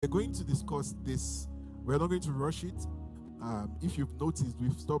We're going to discuss this. We're not going to rush it. If you've noticed,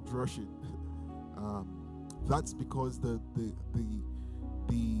 we've stopped rushing. That's because the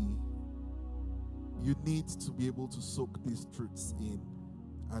you need to be able to soak these truths in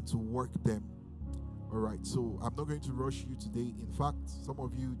and to work them. All right, so I'm not going to rush you today. In fact, some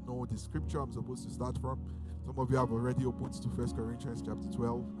of you know the scripture I'm supposed to start from. Some of you have already opened to 1 Corinthians chapter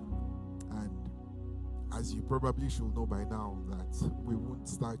 12. And as you probably should know by now, that we won't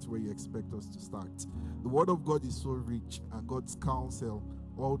start where you expect us to start. The Word of God is so rich, and God's counsel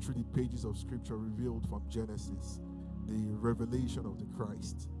all through the pages of Scripture revealed from Genesis, the revelation of the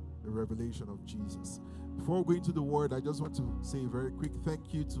Christ, the revelation of Jesus. Before going to the Word, I just want to say a very quick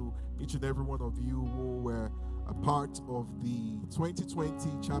thank you to each and every one of you who were a part of the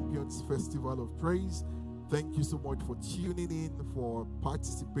 2020 Champions Festival of Praise. Thank you so much for tuning in, for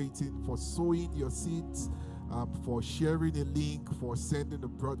participating, for sowing your seeds, for sharing a link, for sending the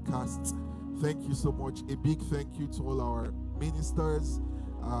broadcasts. Thank you so much. A big thank you to all our ministers,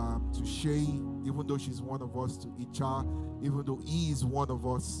 to Shay, even though she's one of us, to Icha, even though he is one of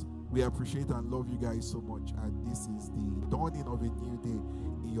us. We appreciate and love you guys so much. And this is the dawning of a new day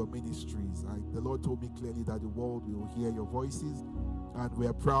in your ministries. The Lord told me clearly that the world will hear your voices, and we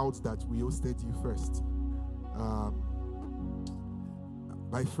are proud that we hosted you first.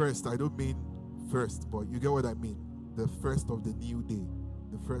 By first, I don't mean first, but you get what I mean. The first of the new day,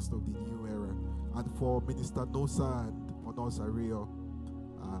 the first of the new era. And for Minister Nosa and Onos Ario,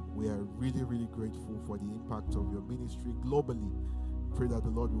 we are really, really grateful for the impact of your ministry globally. Pray that the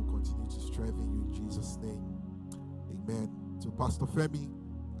Lord will continue to strengthen you in Jesus' name. Amen. To Pastor Femi,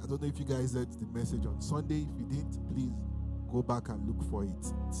 I don't know if you guys heard the message on Sunday. If you didn't, please go back and look for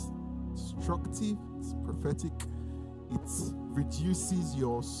it. It's instructive, it's prophetic, it reduces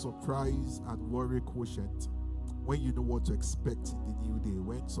your surprise and worry quotient when you know what to expect in the new day,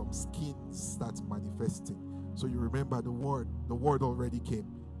 when some skins start manifesting. So you remember the word already came.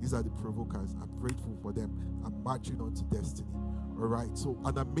 These are the provokers. I'm grateful for them. I'm marching on to destiny. All right, so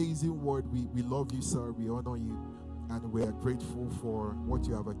an amazing word. We love you, sir. We honor you, and we are grateful for what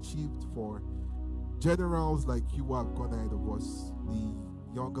you have achieved, for generals like you who have gone ahead of us, the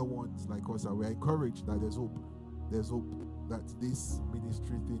younger ones like us. We're encouraged that there's hope. There's hope that this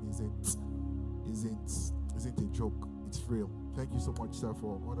ministry thing isn't a joke. It's real. Thank you so much, sir,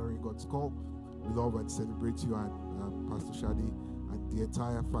 for honoring God's call. We love and celebrate you and Pastor Shadi and the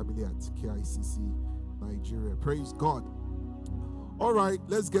entire family at KICC Nigeria. Praise God. All right,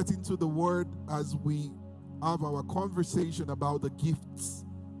 let's get into the word as we have our conversation about the gifts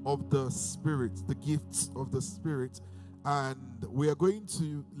of the Spirit, the gifts of the Spirit. And we are going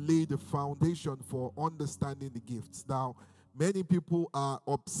to lay the foundation for understanding the gifts. Now, many people are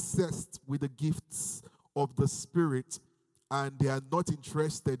obsessed with the gifts of the Spirit, and they are not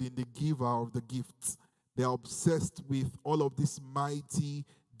interested in the giver of the gifts. They are obsessed with all of these mighty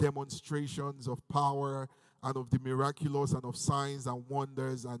demonstrations of power and of the miraculous and of signs and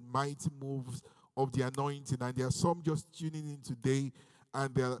wonders and mighty moves of the anointing. And there are some just tuning in today,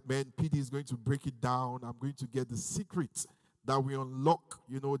 and man, PD is going to break it down. I'm going to get the secret that we unlock,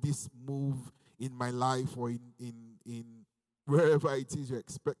 this move in my life or in wherever it is you're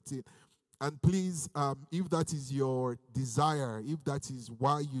expecting. And please, if that is your desire, if that is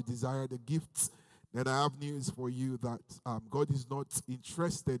why you desire the gifts, then I have news for you that God is not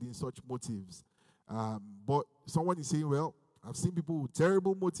interested in such motives. But someone is saying, well, I've seen people with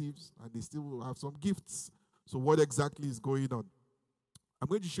terrible motives and they still have some gifts. So what exactly is going on? I'm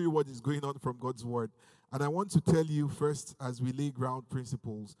going to show you what is going on from God's word. And I want to tell you first, as we lay ground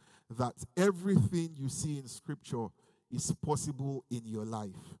principles, that everything you see in Scripture is possible in your life.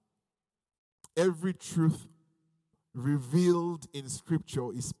 Every truth revealed in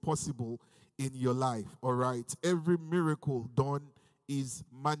Scripture is possible in your life, all right? Every miracle done is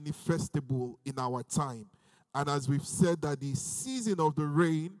manifestable in our time. And as we've said, that the season of the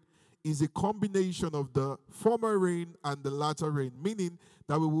rain is a combination of the former rain and the latter rain, meaning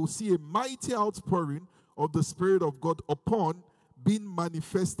that we will see a mighty outpouring of the Spirit of God upon being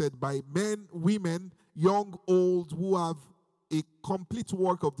manifested by men, women, young, old, who have a complete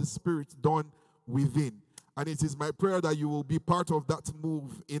work of the Spirit done within. And it is my prayer that you will be part of that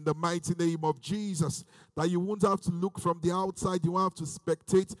move in the mighty name of Jesus. That you won't have to look from the outside. You won't have to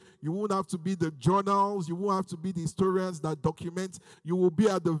spectate. You won't have to be the journals. You won't have to be the historians that document. You will be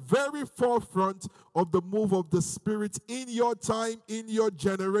at the very forefront of the move of the Spirit in your time, in your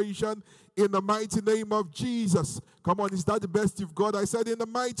generation, in the mighty name of Jesus. Come on, is that the best you've got? I said in the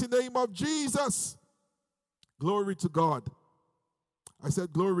mighty name of Jesus. Glory to God. I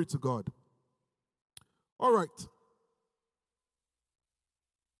said glory to God. All right.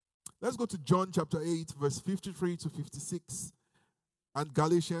 Let's go to John chapter 8, verse 53 to 56, and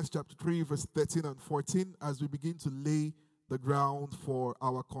Galatians chapter 3, verse 13 and 14, as we begin to lay the ground for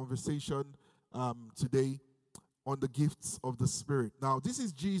our conversation today on the gifts of the Spirit. Now, this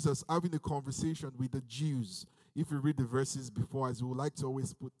is Jesus having a conversation with the Jews. If you read the verses before, as we would like to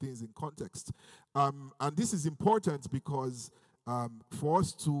always put things in context. And this is important because for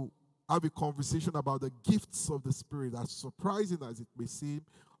us to have a conversation about the gifts of the Spirit, as surprising as it may seem,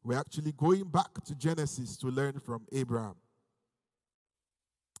 we're actually going back to Genesis to learn from Abraham.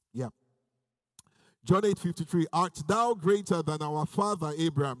 Yeah. John 8:53, art thou greater than our father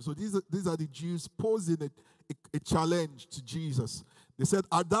Abraham? So these are the Jews posing a challenge to Jesus. They said,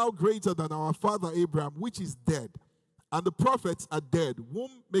 art thou greater than our father Abraham, which is dead, and the prophets are dead? Whom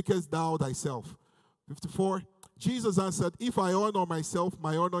makest thou thyself? 54, Jesus answered, if I honor myself,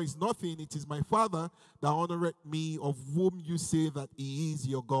 my honor is nothing. It is my Father that honoreth me, of whom you say that he is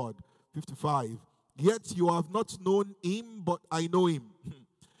your God. 55, yet you have not known him, but I know him.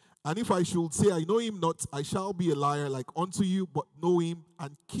 And if I should say I know him not, I shall be a liar like unto you, but know him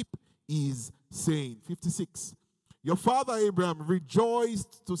and keep his saying. 56, your father Abraham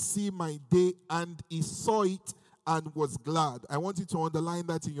rejoiced to see my day, and he saw it and was glad. I want you to underline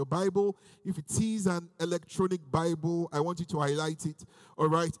that in your Bible. If it is an electronic Bible, I want you to highlight it. All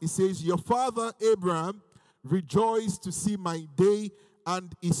right. It says, your father Abraham rejoiced to see my day,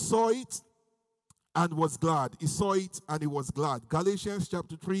 and he saw it and was glad. He saw it and he was glad. Galatians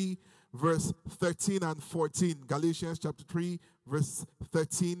chapter 3, verse 13 and 14. Galatians chapter 3, verse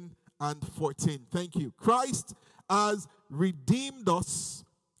 13 and 14. Thank you. Christ has redeemed us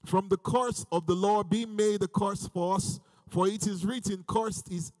from the curse of the law, being made a curse for us. For it is written,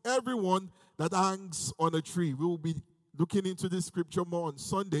 cursed is everyone that hangs on a tree. We will be looking into this scripture more on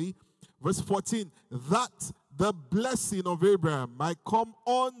Sunday. Verse 14, that the blessing of Abraham might come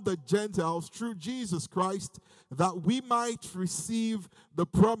on the Gentiles through Jesus Christ, that we might receive the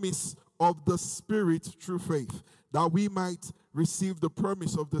promise of the Spirit through faith. That we might receive the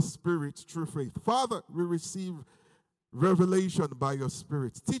promise of the Spirit through faith. Father, we receive revelation by your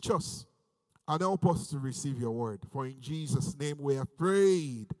Spirit. Teach us and help us to receive your word. For in Jesus' name we have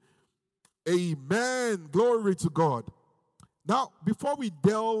prayed. Amen. Glory to God. Now, before we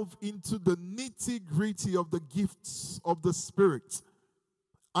delve into the nitty-gritty of the gifts of the Spirit,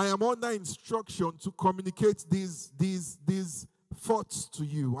 I am under instruction to communicate these thoughts to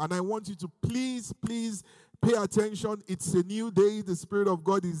you. And I want you to please pay attention. It's a new day. The Spirit of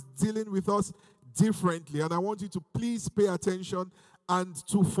God is dealing with us differently. And I want you to please pay attention and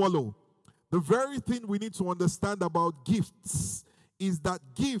to follow. The very thing we need to understand about gifts is that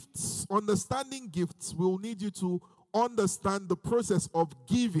gifts, understanding gifts, will need you to understand the process of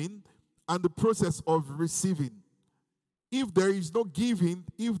giving and the process of receiving. If there is no giving,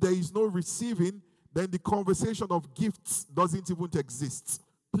 if there is no receiving, then the conversation of gifts doesn't even exist.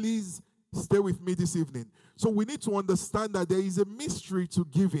 Please stay with me this evening. So we need to understand that there is a mystery to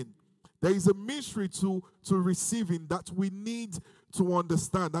giving. There is a mystery to receiving that we need to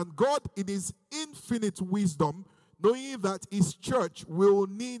understand. And God, in his infinite wisdom, knowing that his church will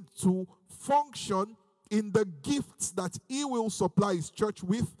need to function in the gifts that he will supply his church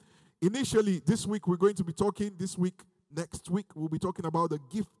with. Initially, this week we're going to be talking, next week we'll be talking about the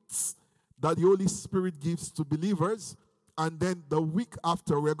gifts that the Holy Spirit gives to believers. And then the week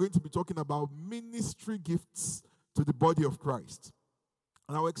after, we're going to be talking about ministry gifts to the body of Christ.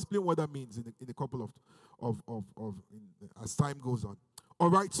 And I'll explain what that means in a couple as time goes on. All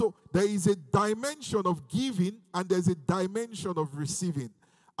right, so there is a dimension of giving and there's a dimension of receiving.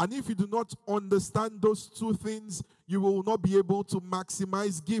 And if you do not understand those two things, you will not be able to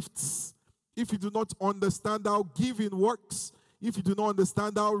maximize gifts. If you do not understand how giving works, if you do not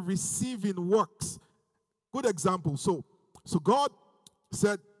understand how receiving works. Good example. So God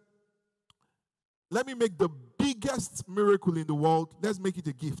said, let me make the biggest miracle in the world. Let's make it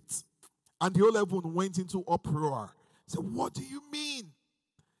a gift. And the whole heaven went into uproar. He said, what do you mean?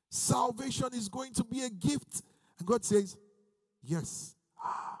 Salvation is going to be a gift. And God says, yes.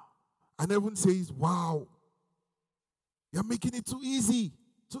 And heaven says, wow. You're making it too easy.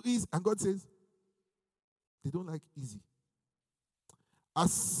 Too easy. And God says, they don't like easy.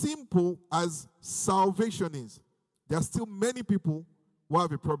 As simple as salvation is, there are still many people who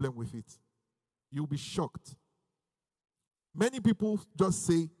have a problem with it. You'll be shocked. Many people just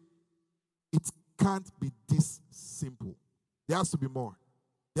say, it can't be this simple. There has to be more.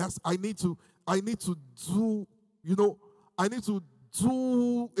 I need to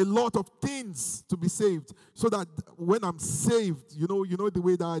do a lot of things to be saved. So that when I'm saved, you know the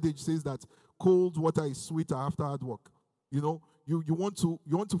way the adage says that cold water is sweeter after hard work. You you want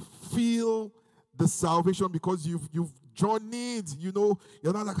to feel the salvation because you've journeyed, you're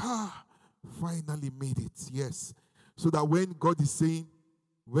not like, finally made it. Yes. So that when God is saying,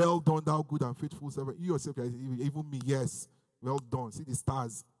 well done, thou good and faithful servant, you yourself, even me, yes, well done. See the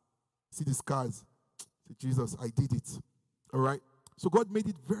stars, see the scars. Say, Jesus, I did it. All right. So God made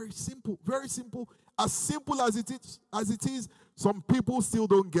it very simple, very simple. As simple as it is, some people still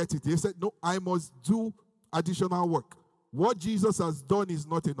don't get it. They said, no, I must do additional work. What Jesus has done is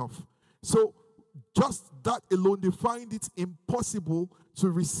not enough. So just that alone, they find it impossible to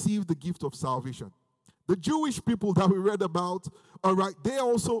receive the gift of salvation. The Jewish people that we read about, all right, they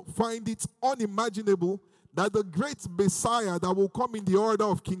also find it unimaginable that the great Messiah that will come in the order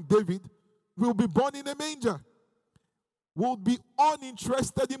of King David will be born in a manger. Will be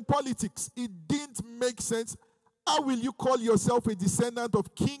uninterested in politics. It didn't make sense. How will you call yourself a descendant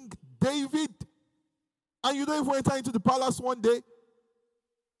of King David and you don't even enter into the palace one day?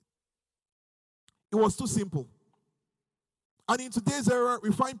 It was too simple. And in today's era,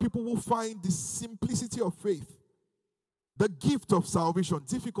 we find people who find the simplicity of faith, the gift of salvation,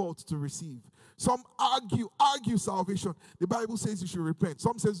 difficult to receive. Some argue salvation. The Bible says you should repent.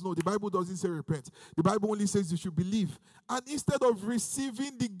 Some says no, the Bible doesn't say repent. The Bible only says you should believe. And instead of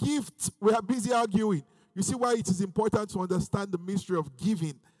receiving the gift, we are busy arguing. You see why it is important to understand the mystery of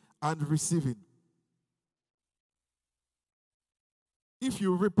giving and receiving. If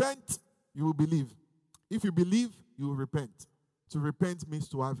you repent, you will believe. If you believe, you will repent. To repent means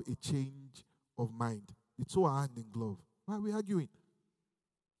to have a change of mind. The two are hand in glove. Why are we arguing?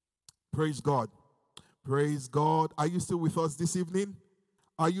 Praise God. Praise God. Are you still with us this evening?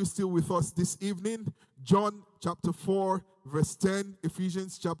 Are you still with us this evening? John chapter 4, verse 10.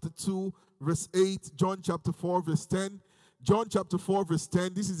 Ephesians chapter 2, verse 8. John chapter 4, verse 10. John chapter 4, verse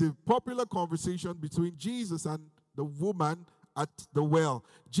 10. This is a popular conversation between Jesus and the woman at the well.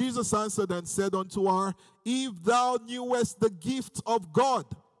 Jesus answered and said unto her, if thou knewest the gift of God,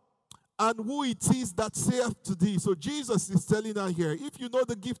 and who it is that saith to thee. So Jesus is telling her here, if you know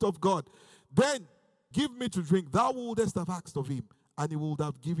the gift of God, then give me to drink. Thou wouldest have asked of him, and he would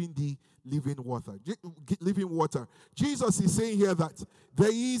have given thee living water. Living water. Jesus is saying here that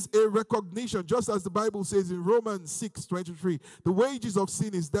there is a recognition, just as the Bible says in Romans 6:23, the wages of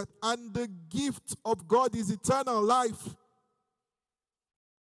sin is death, and the gift of God is eternal life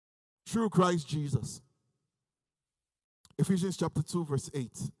through Christ Jesus. Ephesians chapter 2, verse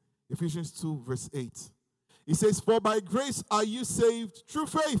 8. Ephesians 2, verse 8. It says, for by grace are you saved through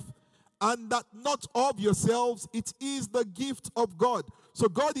faith, and that not of yourselves, it is the gift of God. So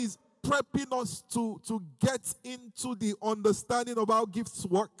God is prepping us to get into the understanding of how gifts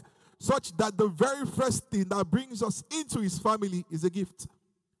work, such that the very first thing that brings us into his family is a gift.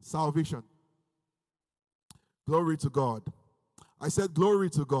 Salvation. Glory to God. I said glory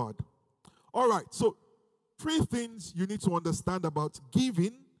to God. All right, so 3 things you need to understand about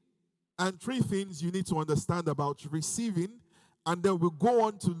giving, and 3 things you need to understand about receiving, and then we'll go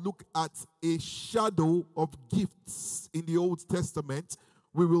on to look at a shadow of gifts in the Old Testament.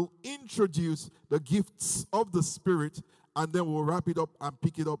 We will introduce the gifts of the Spirit, and then we'll wrap it up and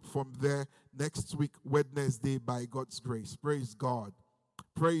pick it up from there next week, Wednesday, by God's grace. Praise God.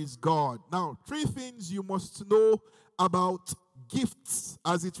 Praise God. Now, 3 things you must know about gifts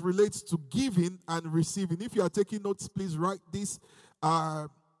as it relates to giving and receiving. If you are taking notes, please write this.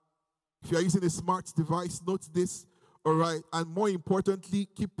 If you are using a smart device, note this. All right. And more importantly,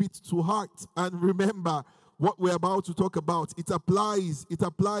 keep it to heart. And remember what we're about to talk about. It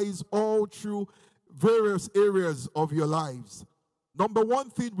applies all through various areas of your lives. Number 1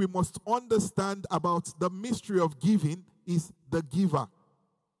 thing we must understand about the mystery of giving is the giver.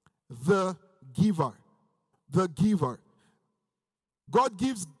 The giver. The giver. God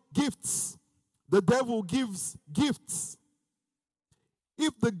gives gifts. The devil gives gifts.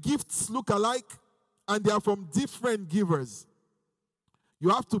 If the gifts look alike and they are from different givers, you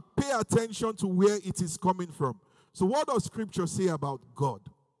have to pay attention to where it is coming from. So what does Scripture say about God,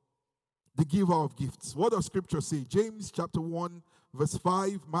 the giver of gifts? What does Scripture say? James chapter 1, verse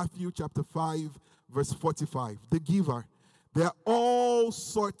 5, Matthew chapter 5, verse 45. The giver. There are all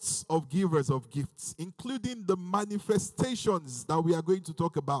sorts of givers of gifts, including the manifestations that we are going to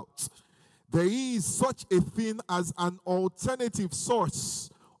talk about. There is such a thing as an alternative source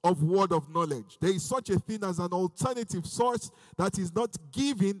of word of knowledge. There is such a thing as an alternative source that is not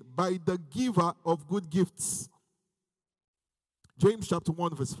given by the giver of good gifts. James chapter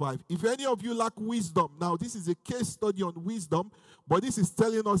 1 verse 5. If any of you lack wisdom, now this is a case study on wisdom, but this is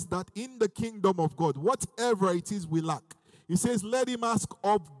telling us that in the kingdom of God, whatever it is we lack, he says, let him ask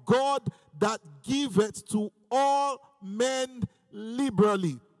of God that giveth to all men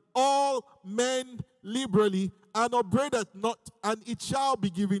liberally. All men liberally, and upbraideth not, and it shall be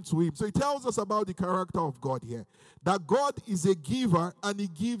given to him. So it tells us about the character of God here. That God is a giver, and he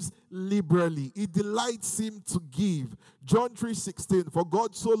gives liberally. He delights him to give. John 3:16, for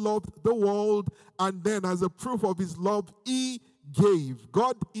God so loved the world, and then as a proof of his love, he gave.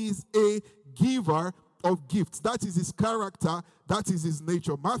 God is a giver of gifts. That is his character. That is his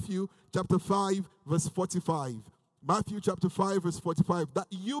nature. Matthew chapter 5, verse 45. Matthew chapter 5, verse 45. That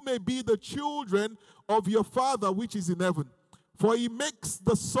you may be the children of your Father which is in heaven. For he makes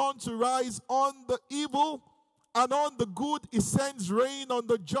the sun to rise on the evil and on the good. He sends rain on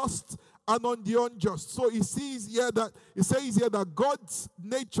the just and on the unjust. So he says here that God's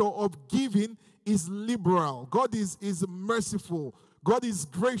nature of giving is liberal. God is merciful. God is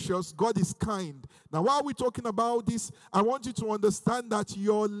gracious. God is kind. Now, while we're talking about this, I want you to understand that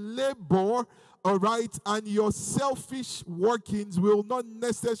your labor, all right, and your selfish workings will not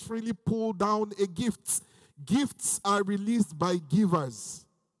necessarily pull down a gift. Gifts are released by givers.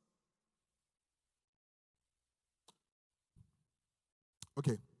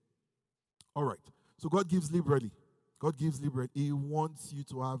 Okay. All right. So God gives liberally. God gives liberally. He wants you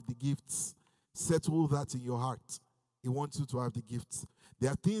to have the gifts. Settle that in your heart. He wants you to have the gifts. There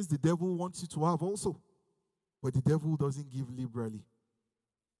are things the devil wants you to have also. But the devil doesn't give liberally.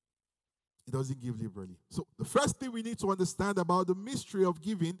 He doesn't give liberally. So the first thing we need to understand about the mystery of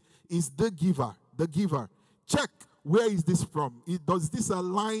giving is the giver. The giver. Check, where is this from? Does this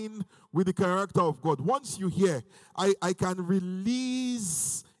align with the character of God? Once you hear, I can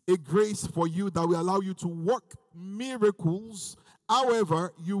release a grace for you that will allow you to work miracles.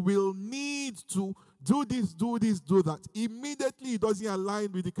 However, you will need to do this, do that. Immediately, it doesn't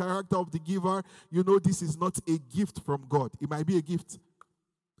align with the character of the giver. You know this is not a gift from God. It might be a gift.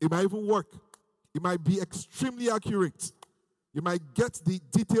 It might even work. It might be extremely accurate. You might get the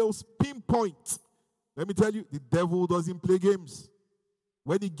details pinpoint. Let me tell you, the devil doesn't play games.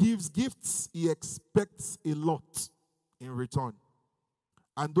 When he gives gifts, he expects a lot in return.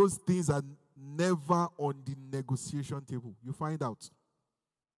 And those things are never on the negotiation table. You find out.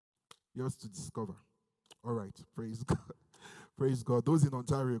 Yours to discover. All right. Praise God. Praise God. Those in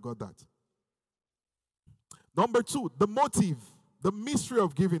Ontario got that. Number two, the motive. The mystery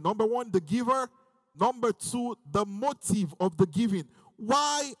of giving. Number one, the giver. Number two, the motive of the giving.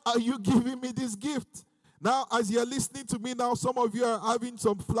 Why are you giving me this gift? Now, as you're listening to me now, some of you are having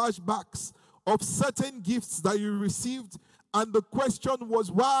some flashbacks of certain gifts that you received. And the question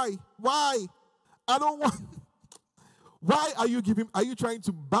was, why? Why? I don't want... Why are you giving? Are you trying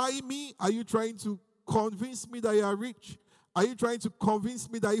to buy me? Are you trying to convince me that you are rich? Are you trying to convince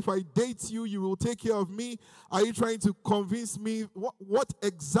me that if I date you, you will take care of me? Are you trying to convince me? What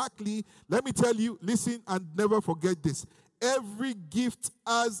exactly? Let me tell you, listen and never forget this. Every gift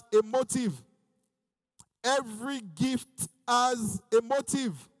has a motive. Every gift has a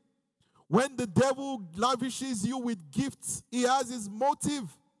motive. When the devil lavishes you with gifts, he has his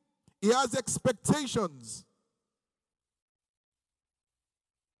motive. He has expectations.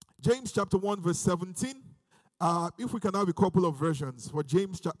 James chapter 1 verse 17. If we can have a couple of versions for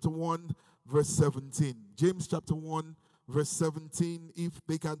James chapter 1 verse 17. James chapter 1 verse 17. If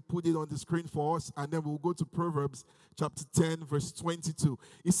they can put it on the screen for us. And then we'll go to Proverbs chapter 10 verse 22.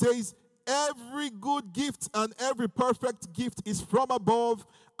 It says, every good gift and every perfect gift is from above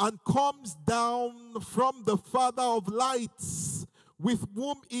and comes down from the Father of lights, with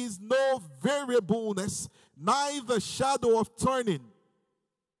whom is no variableness, neither shadow of turning.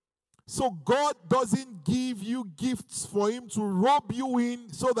 So God doesn't give you gifts for him to rub you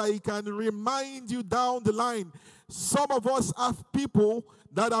in so that he can remind you down the line. Some of us have people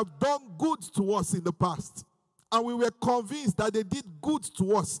that have done good to us in the past. And we were convinced that they did good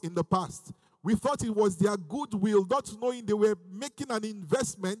to us in the past. We thought it was their goodwill, not knowing they were making an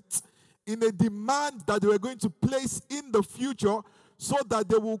investment in a demand that they were going to place in the future so that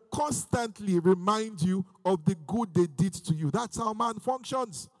they will constantly remind you of the good they did to you. That's how man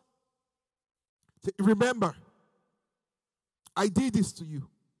functions. Remember, I did this to you.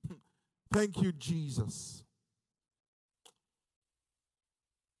 Thank you, Jesus.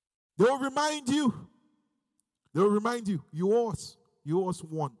 They will remind you. They will remind you, you owe us. You owe us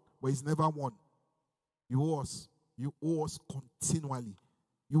one, but it's never one. You owe us. You owe us continually.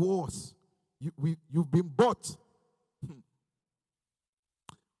 You owe us. You've been bought.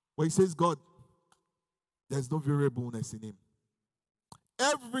 But he says, God, there's no variableness in him.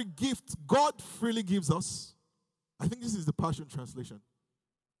 Every gift God freely gives us, I think this is the Passion Translation,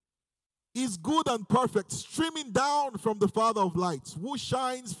 is good and perfect, streaming down from the Father of lights, who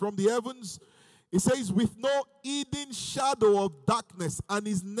shines from the heavens It says, with no hidden shadow of darkness, and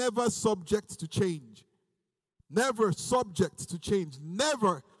is never subject to change. Never subject to change.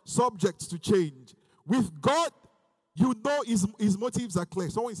 Never subject to change. With God, you know his motives are clear.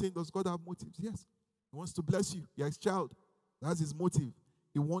 Someone is saying, does God have motives? Yes. He wants to bless you. You're his child. That's his motive.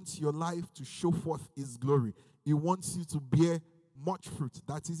 He wants your life to show forth his glory. He wants you to bear much fruit.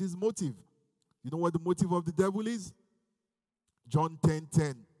 That is his motive. You know what the motive of the devil is? John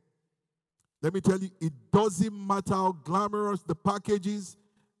 10:10. Let me tell you, it doesn't matter how glamorous the package is,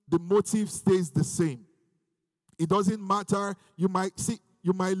 the motive stays the same. It doesn't matter. You might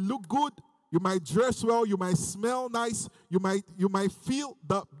look good, you might dress well, you might smell nice, you might feel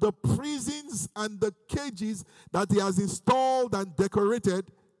the prisons and the cages that he has installed and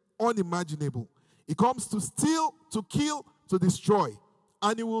decorated unimaginable. He comes to steal, to kill, to destroy.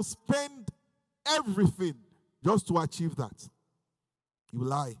 And he will spend everything just to achieve that. He will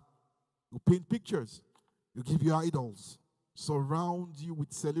lie. He will paint pictures. He will give you idols. Surround you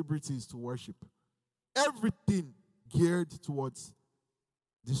with celebrities to worship. Everything geared towards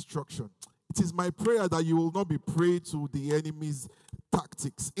destruction. It is my prayer that you will not be prey to the enemy's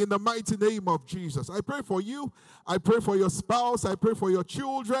tactics. In the mighty name of Jesus, I pray for you. I pray for your spouse. I pray for your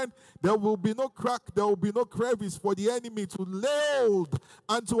children. There will be no crack. There will be no crevice for the enemy to lay hold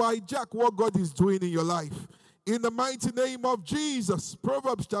and to hijack what God is doing in your life. In the mighty name of Jesus.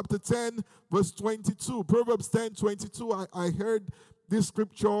 Proverbs chapter 10, verse 22. Proverbs 10:22. I heard this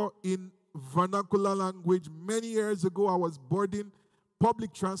scripture in vernacular language many years ago. I was boarding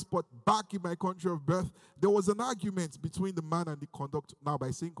public transport back in my country of birth. There was an argument between the man and the conductor. Now, by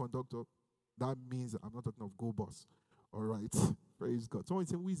saying conductor, that means I'm not talking of go bus. All right. Praise God. Someone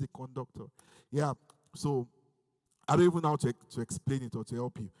say, who is a conductor? Yeah. So I don't even know how to explain it or to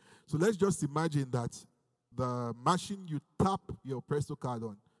help you. So let's just imagine that the machine you tap your Presto card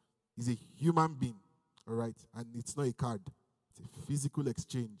on is a human being. All right. And it's not a card. It's a physical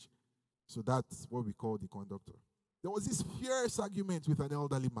exchange. So that's what we call the conductor. There was this fierce argument with an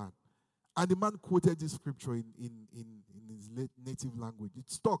elderly man. And the man quoted this scripture in his native language.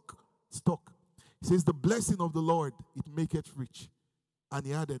 It's stuck. He says, the blessing of the Lord, it maketh rich. And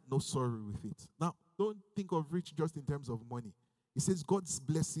he added, no sorrow with it. Now, don't think of rich just in terms of money. He says, God's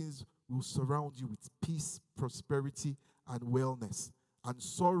blessings will surround you with peace, prosperity, and wellness. And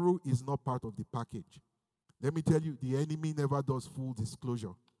sorrow is not part of the package. Let me tell you, the enemy never does full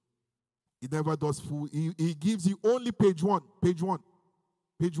disclosure. He never does full. He gives you only page one.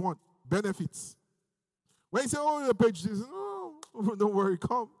 Benefits. When you say, oh, the page, says, oh, don't worry,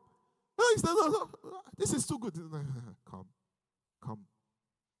 come. No, he says, no, this is too good. Come.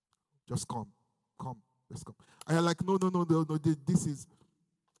 Just come. Let's come. And you're like, no, this is.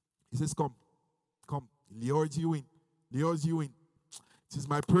 He says, come. Lures you in. It is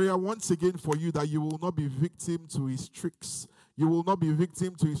my prayer once again for you that you will not be victim to his tricks. You will not be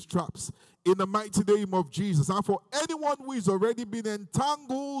victim to his traps. In the mighty name of Jesus. And for anyone who is already been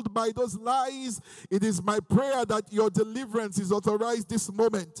entangled by those lies, it is my prayer that your deliverance is authorized this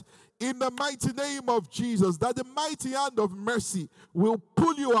moment. In the mighty name of Jesus, that the mighty hand of mercy will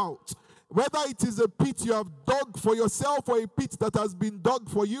pull you out. Whether it is a pit you have dug for yourself or a pit that has been dug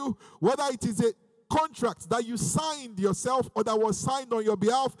for you, whether it is a contract that you signed yourself or that was signed on your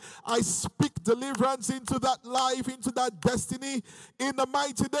behalf, I speak deliverance into that life, into that destiny, in the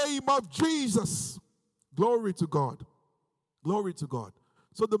mighty name of Jesus. Glory to God. Glory to God.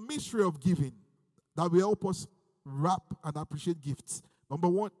 So the mystery of giving that will help us wrap and appreciate gifts. Number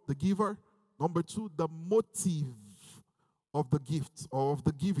one, the giver. Number two, the motive of the gift or of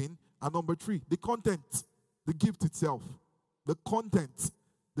the giving. And number three, the content, the gift itself. The content,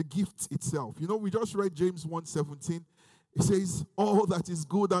 the gift itself. You know, we just read James 1:17. It says, all that is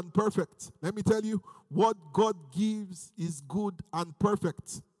good and perfect. Let me tell you, what God gives is good and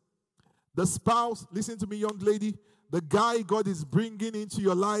perfect. The spouse, listen to me, young lady, the guy God is bringing into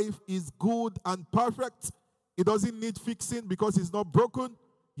your life is good and perfect. He doesn't need fixing because he's not broken.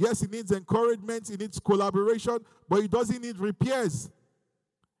 Yes, he needs encouragement, he needs collaboration, but he doesn't need repairs.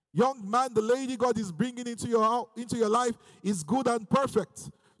 Young man, the lady God is bringing into your life is good and perfect.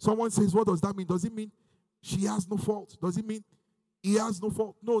 Someone says, what does that mean? Does it mean she has no fault? Does it mean he has no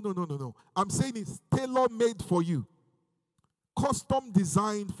fault? No. I'm saying it's tailor-made for you. Custom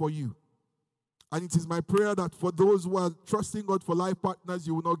designed for you. And it is my prayer that for those who are trusting God for life partners,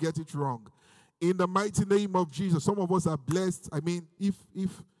 you will not get it wrong. In the mighty name of Jesus, some of us are blessed. I mean, if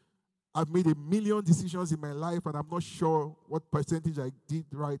I've made 1 million decisions in my life and I'm not sure what percentage I did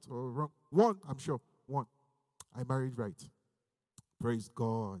right or wrong. One, I'm sure. One, I married right. Praise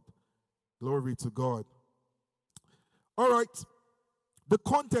God. Glory to God. All right. The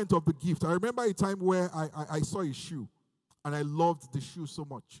content of the gift. I remember a time where I saw a shoe, and I loved the shoe so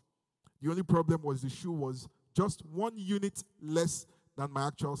much. The only problem was the shoe was just 1 unit less than my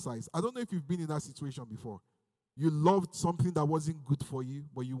actual size. I don't know if you've been in that situation before. You loved something that wasn't good for you,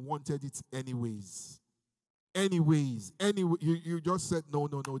 but you wanted it anyways. Anyway, you just said, no,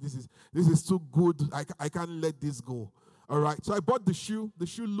 this is too good. I can't let this go. All right, so I bought the shoe. The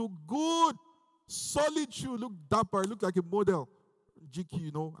shoe looked good. Solid shoe, looked dapper. It looked like a model.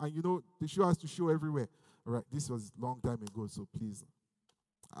 GQ, and the shoe has to show everywhere. All right, this was a long time ago, so please,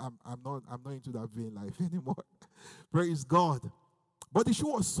 I'm not into that vain life anymore. Praise God. But the shoe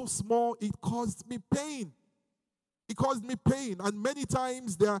was so small, it caused me pain. It caused me pain. And many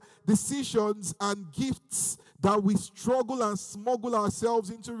times there are decisions and gifts that we struggle and smuggle ourselves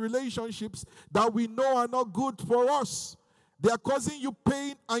into relationships that we know are not good for us. They are causing you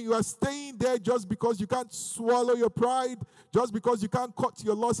pain, and you are staying there just because you can't swallow your pride, just because you can't cut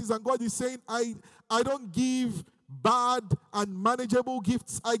your losses. And God is saying, I don't give bad and manageable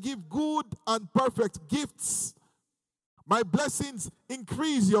gifts. I give good and perfect gifts. My blessings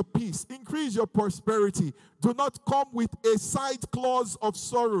increase your peace, increase your prosperity. Do not come with a side clause of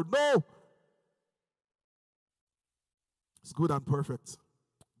sorrow. No. It's good and perfect.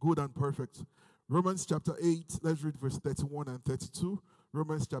 Good and perfect. Romans chapter 8, let's read verse 31 and 32.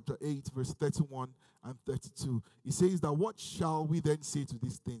 Romans chapter 8, verse 31 and 32. It says that, what shall we then say to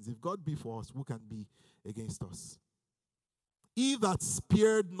these things? If God be for us, who can be against us? He that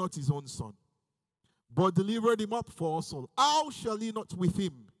spared not his own son, but delivered him up for us all, how shall he not with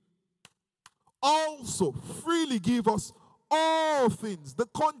him also freely give us all things? The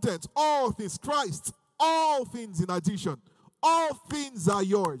content, all things, Christ, all things in addition. All things are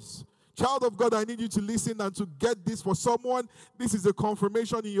yours. Child of God, I need you to listen and to get this for someone. This is a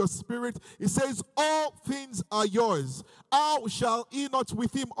confirmation in your spirit. It says, all things are yours. How shall he not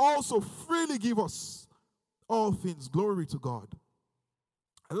with him also freely give us all things? Glory to God.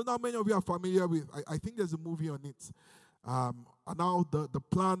 I don't know how many of you are familiar with, I think there's a movie on it. And now the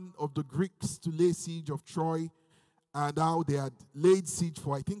plan of the Greeks to lay siege of Troy, and how they had laid siege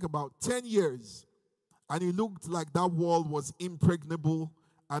for, I think, about 10 years. And it looked like that wall was impregnable.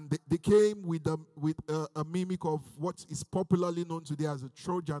 And they came with a mimic of what is popularly known today as a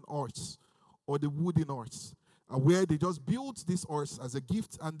Trojan horse, or the wooden horse, where they just built this horse as a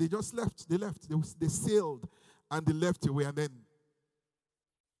gift, and they just left. They sailed, and they left away. And then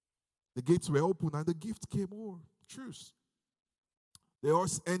the gates were open, and the gift came over. Truce. The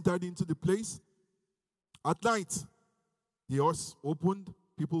horse entered into the place. At night, the horse opened.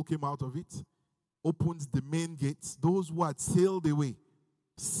 People came out of it. Opened the main gates. Those who had sailed away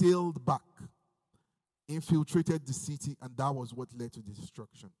sailed back, infiltrated the city, and that was what led to the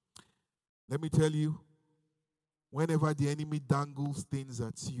destruction. Let me tell you, whenever the enemy dangles things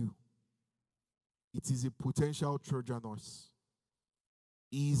at you, it is a potential Trojan horse.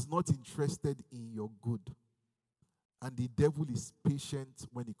 He is not interested in your good. And the devil is patient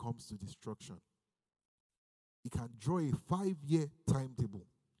when it comes to destruction. He can draw a 5-year timetable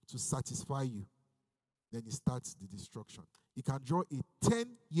to satisfy you. Then he starts the destruction. He can draw a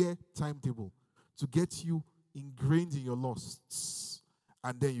 10-year timetable to get you ingrained in your lusts.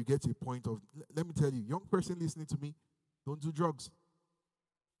 And then you get to a point of, let me tell you, young person listening to me, don't do drugs.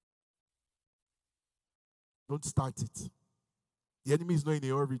 Don't start it. The enemy is not in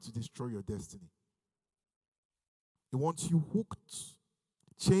a hurry to destroy your destiny. He wants you hooked,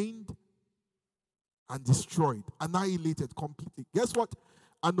 chained, and destroyed, annihilated completely. Guess what?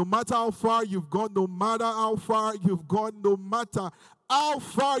 And no matter how far you've gone, no matter how far you've gone, no matter how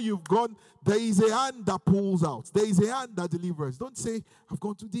far you've gone, there is a hand that pulls out. There is a hand that delivers. Don't say, I've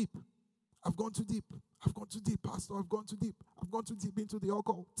gone too deep. I've gone too deep. I've gone too deep, Pastor. I've gone too deep. I've gone too deep into the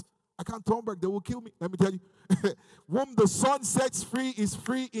occult. I can't turn back. They will kill me. Let me tell you. Whom the Son sets free is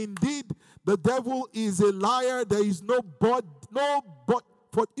free indeed. The devil is a liar. There is no but.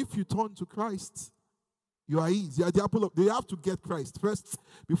 But if you turn to Christ, you are his. You are the apple of. They have to get Christ first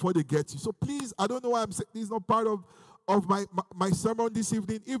before they get you. So please, I don't know why I'm saying this is not part of my sermon this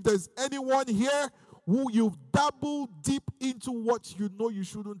evening. If there's anyone here who you've dabbled deep into what you know you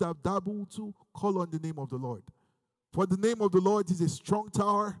shouldn't have dabbled to, call on the name of the Lord. For the name of the Lord is a strong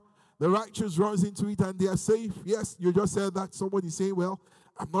tower. The righteous runs into it and they are safe. Yes, you just said that. Somebody saying, well,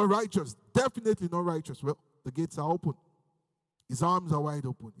 I'm not righteous. Definitely not righteous. Well, the gates are open. His arms are wide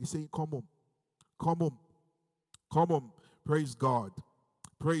open. He's saying, come home. Come home. Come home. Praise God.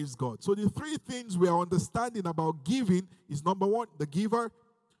 Praise God. So the three things we are understanding about giving is, number one, the giver.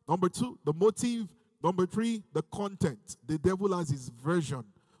 Number two, the motive. Number three, the content. The devil has his version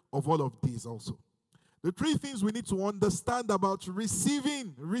of all of these also. The three things we need to understand about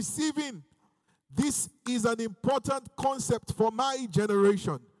receiving. Receiving. This is an important concept for my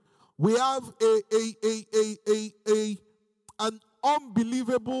generation. We have an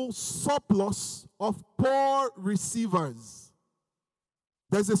unbelievable surplus of poor receivers.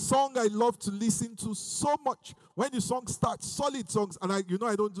 There's a song I love to listen to so much. When the song starts, solid songs, and I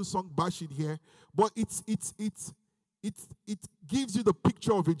don't do song bashing here, but it gives you the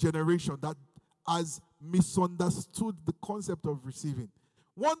picture of a generation that has misunderstood the concept of receiving.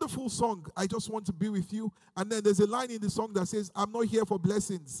 Wonderful song, I just want to be with you. And then there's a line in the song that says, I'm not here for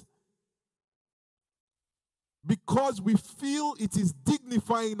blessings. Because we feel it is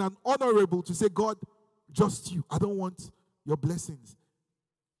dignifying and honorable to say, God, just you. I don't want your blessings.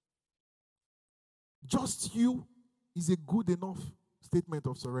 Just you is a good enough statement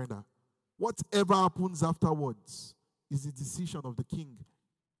of surrender. Whatever happens afterwards is the decision of the king.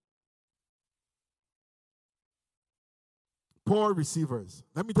 Poor receivers.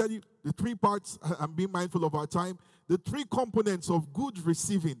 Let me tell you the three parts. I'm being mindful of our time. The three components of good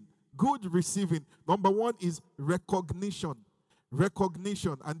receiving. Good receiving. Number one is recognition.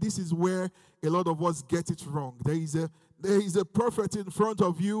 Recognition. And this is where a lot of us get it wrong. There is a prophet in front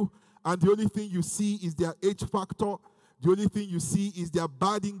of you, and the only thing you see is their H factor. The only thing you see is their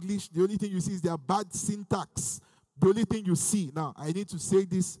bad English. The only thing you see is their bad syntax. The only thing you see, now I need to say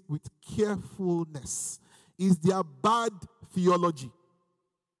this with carefulness, is their bad theology.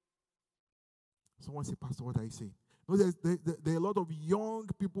 Someone say, Pastor, what are you saying? No, there are a lot of young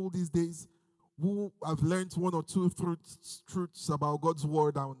people these days who have learned one or two truths about God's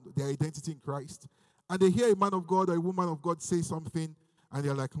word and their identity in Christ. And they hear a man of God or a woman of God say something, and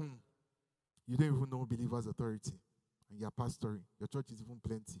they're like, you don't even know believers' authority. And you're pastoring. Your church is even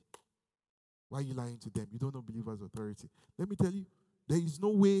plenty. Why are you lying to them? You don't know believers' authority. Let me tell you, there is no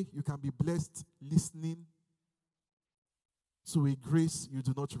way you can be blessed listening to a grace you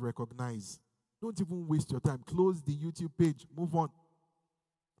do not recognize. Don't even waste your time. Close the YouTube page. Move on.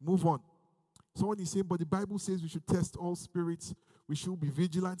 Move on. Someone is saying, but the Bible says we should test all spirits. We should be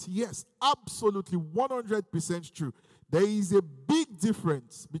vigilant. Yes, absolutely, 100% true. There is a big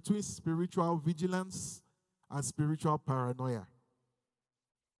difference between spiritual vigilance and spiritual paranoia.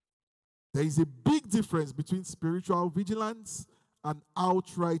 There is a big difference between spiritual vigilance and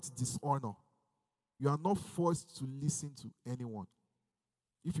outright dishonor. You are not forced to listen to anyone.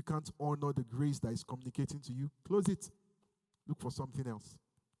 If you can't honor the grace that is communicating to you, close it. Look for something else.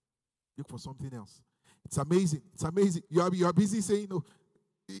 Look for something else. It's amazing. It's amazing. You are busy saying, no,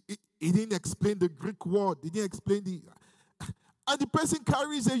 he didn't explain the Greek word. He didn't explain the... And the person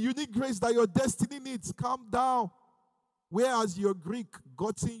carries a unique grace that your destiny needs. Calm down. Where has your Greek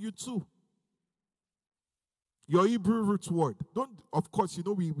gotten you to? Your Hebrew root word. Of course,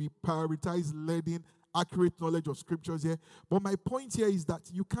 we prioritize learning accurate knowledge of scriptures here. But my point here is that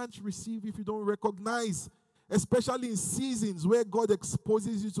you can't receive if you don't recognize, especially in seasons where God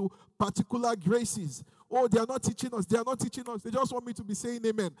exposes you to particular graces. Oh, they are not teaching us. They are not teaching us. They just want me to be saying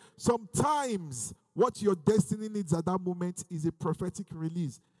amen. Sometimes what your destiny needs at that moment is a prophetic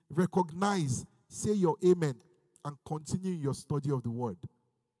release. Recognize, say your amen, and continue your study of the word.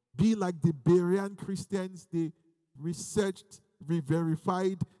 Be like the Berean Christians. They researched,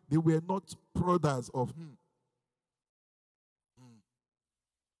 verified. They were not prodders of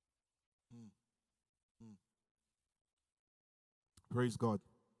Praise God.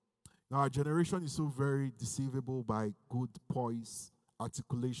 Now, our generation is so very deceivable by good poise,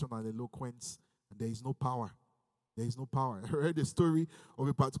 articulation, and eloquence, and there is no power. There is no power. I read a story of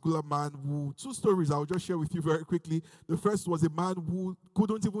a particular man who, two stories I'll just share with you very quickly. The first was a man who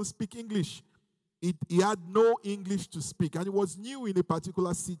couldn't even speak English. He had no English to speak, and he was new in a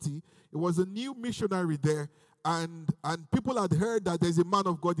particular city. He was a new missionary there, and people had heard that there's a man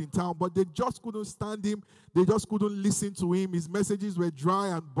of God in town, but they just couldn't stand him. They just couldn't listen to him. His messages were dry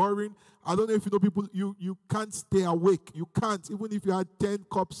and boring. I don't know if you know people, you can't stay awake. You can't, even if you had 10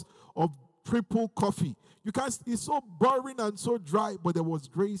 cups of triple coffee. You can't. It's so boring and so dry, but there was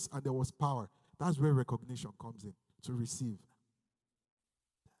grace and there was power. That's where recognition comes in, to receive.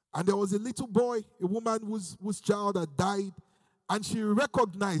 And there was a little boy, a woman whose child had died, and she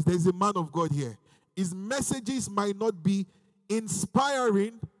recognized there's a man of God here. His messages might not be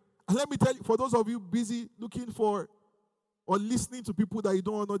inspiring. And let me tell you, for those of you busy looking for or listening to people that you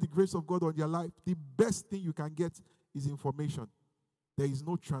don't know the grace of God on your life, the best thing you can get is information. There is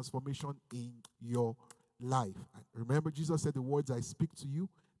no transformation in your life. And remember, Jesus said, the words I speak to you,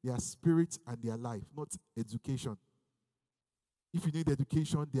 they are spirit and they are life, not education. If you need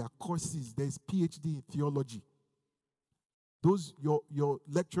education, there are courses. There's PhD in theology. Those, your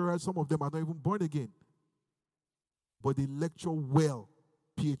lecturers, some of them are not even born again. but they lecture well.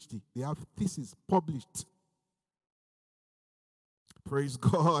 PhD. They have thesis published. Praise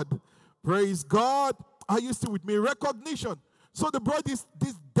God. Praise God. Are you still with me? Recognition. So they brought this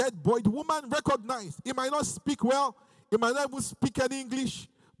dead boy. The woman recognized. He might not speak well. He might not even speak any English.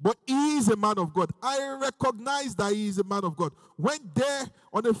 But he is a man of God. I recognize that he is a man of God. Went there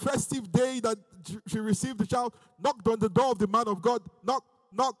on a festive day that she received the child. Knocked on the door of the man of God. Knock,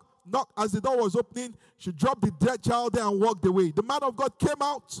 knock, knock. As the door was opening, she dropped the dead child there and walked away. The man of God came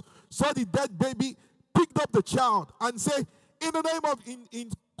out, saw the dead baby, picked up the child and said, in the name of,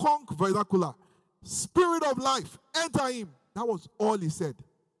 in conch vernacular, Spirit of life, enter him. That was all he said.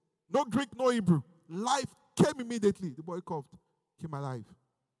 No Greek, no Hebrew. Life came immediately. The boy coughed. Came alive.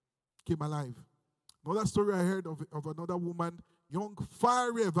 Came alive. Another story I heard of another woman, young,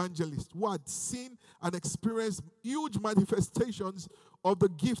 fiery evangelist, who had seen and experienced huge manifestations of the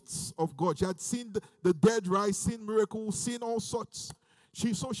gifts of God. She had seen the dead rise, seen miracles, seen all sorts.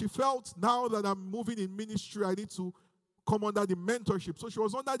 So she felt, now that I'm moving in ministry, I need to come under the mentorship. So she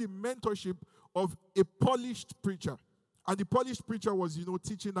was under the mentorship of a polished preacher. And the polished preacher was,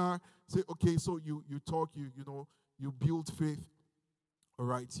 teaching her, say, okay, so you talk, you build faith. All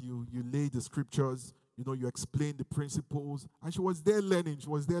right, you lay the scriptures, you explain the principles. And she was there learning.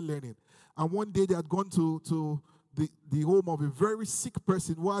 And one day they had gone to the home of a very sick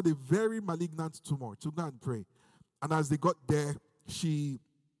person who had a very malignant tumor to go and pray. And as they got there, she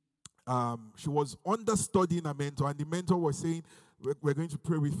was understudying a mentor, and the mentor was saying, we're going to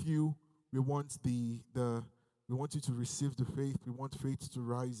pray with you. We want we want you to receive the faith. We want faith to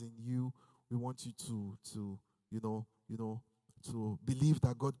rise in you. We want you to believe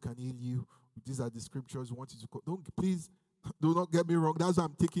that God can heal you. These are the scriptures. We want you to please do not get me wrong. That's why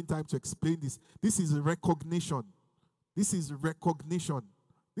I'm taking time to explain this. This is recognition. This is recognition.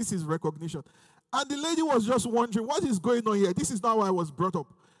 This is recognition. And the lady was just wondering, what is going on here? This is not how I was brought up.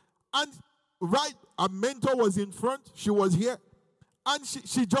 And a mentor was in front. She was here. And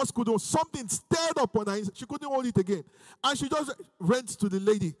she just couldn't. Something stirred up on her. She couldn't hold it again. And she just went to the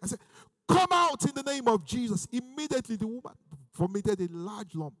lady and said, come out in the name of Jesus. Immediately the woman vomited a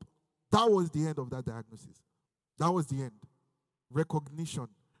large lump. That was the end of that diagnosis. That was the end. Recognition.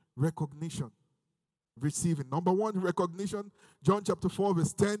 Recognition. Receiving. Number one, recognition. John chapter 4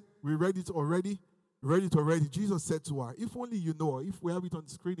 verse 10. We read it already. Jesus said to her, if only you know, if we have it on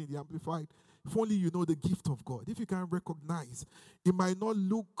the screen in the Amplified, if only you know the gift of God, if you can recognize, it might not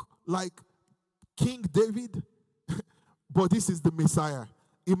look like King David, but this is the Messiah.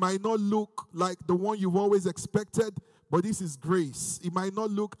 It might not look like the one you've always expected, but this is grace. It might not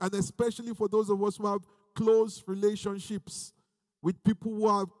look, and especially for those of us who have close relationships with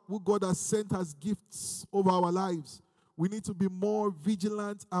people who God has sent as gifts over our lives, we need to be more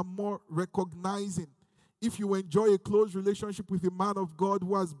vigilant and more recognizing. If you enjoy a close relationship with a man of God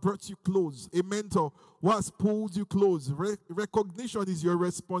who has brought you close, a mentor who has pulled you close, recognition is your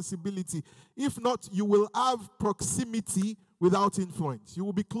responsibility. If not, you will have proximity without influence. You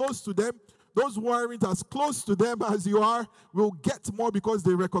will be close to them. Those who aren't as close to them as you are will get more because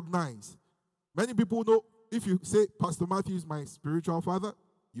they recognize. Many people know, if you say, Pastor Matthew is my spiritual father,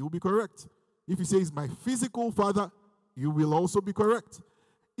 you will be correct. If you say he's my physical father, you will also be correct.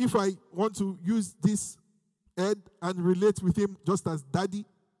 If I want to use this head and relate with him just as daddy,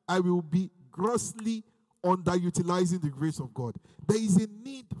 I will be grossly underutilizing the grace of God. There is a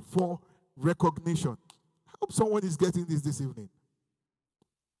need for recognition. I hope someone is getting this evening.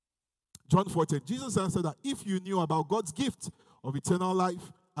 John 14, Jesus answered that if you knew about God's gift of eternal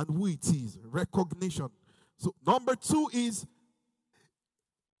life and who it is, recognition. So number 2 is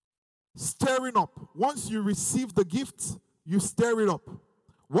stirring up. Once you receive the gift, you stir it up.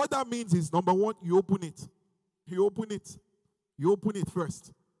 What that means is, number 1, you open it. You open it. You open it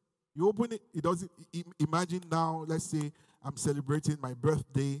first. You open it. It doesn't. Imagine now, let's say I'm celebrating my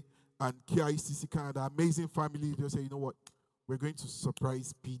birthday and KICC Canada, amazing family. They'll say, you know what? We're going to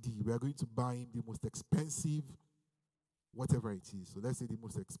surprise PD. We are going to buy him the most expensive, whatever it is. So let's say the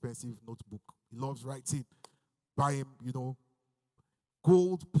most expensive notebook. He loves writing. Buy him,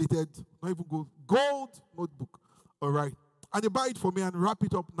 gold-plated, not even gold notebook. All right. And they buy it for me and wrap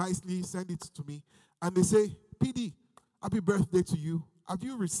it up nicely, send it to me. And they say, PD, happy birthday to you. Have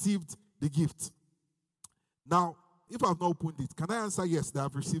you received the gift? Now, if I've not opened it, can I answer yes that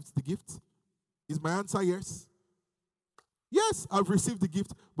I've received the gift? Is my answer yes? Yes, I've received the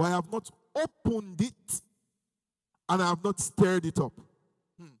gift, but I have not opened it and I have not stirred it up.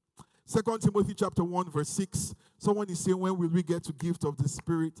 2 Timothy chapter 1 verse 6. Someone is saying, when will we get to gift of the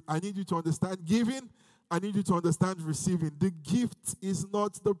Spirit? I need you to understand giving. I need you to understand receiving. The gift is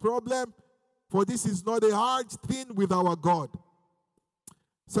not the problem. For this is not a hard thing with our God.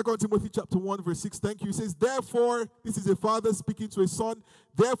 2 Timothy chapter 1 verse 6, thank you. It says, therefore, this is a father speaking to a son.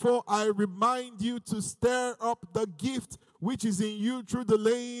 Therefore, I remind you to stir up the gift which is in you through the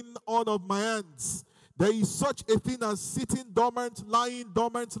laying on of my hands. There is such a thing as sitting dormant,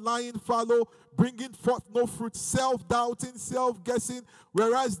 lying fallow, bringing forth no fruit, self-doubting, self-guessing,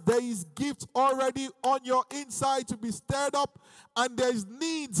 whereas there is gift already on your inside to be stirred up, and there's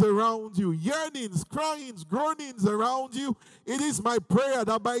needs around you, yearnings, cryings, groanings around you. It is my prayer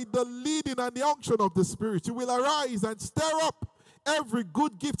that by the leading and the unction of the Spirit, you will arise and stir up every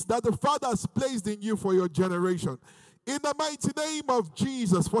good gift that the Father has placed in you for your generation. In the mighty name of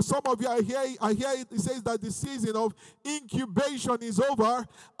Jesus, for some of you, I hear it says that the season of incubation is over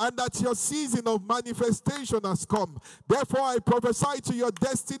and that your season of manifestation has come. Therefore, I prophesy to your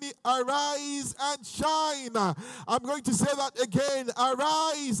destiny, arise and shine. I'm going to say that again,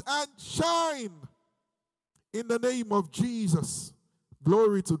 arise and shine. In the name of Jesus.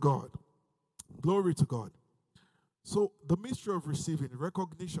 Glory to God. Glory to God. So, the mystery of receiving,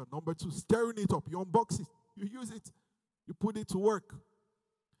 recognition. Number 2, stirring it up. You unbox it. You use it. You put it to work.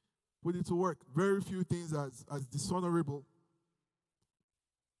 Put it to work. Very few things as dishonorable.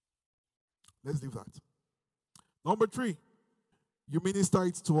 Let's leave that. Number 3, you minister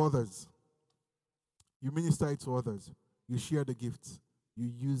it to others. You minister it to others. You share the gift.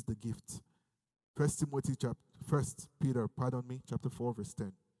 You use the gift. 1 Peter chapter 4, verse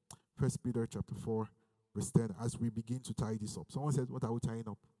 10. 1 Peter chapter 4, verse 10, as we begin to tie this up. Someone says, what are we tying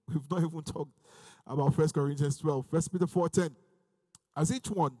up? We've not even talked about 1 Corinthians 12. 1 Peter 4:10. As each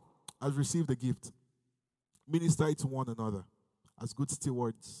one has received a gift, minister it to one another as good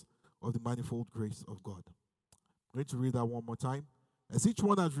stewards of the manifold grace of God. I'm going to read that one more time. As each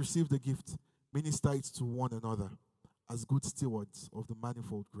one has received a gift, minister it to one another as good stewards of the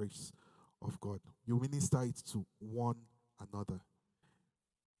manifold grace of God. You minister it to one another.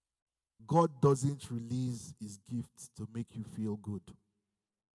 God doesn't release his gifts to make you feel good.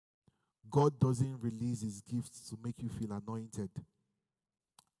 God doesn't release his gifts to make you feel anointed.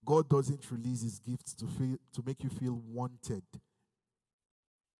 God doesn't release his gifts to make you feel wanted.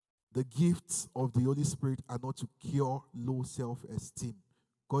 The gifts of the Holy Spirit are not to cure low self-esteem.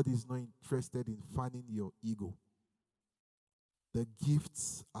 God is not interested in fanning your ego. The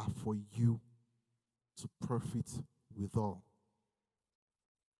gifts are for you to profit withal.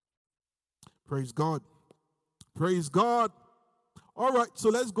 Praise God. Praise God. All right, so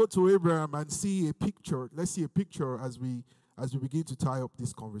let's go to Abraham and see a picture. Let's see a picture as we begin to tie up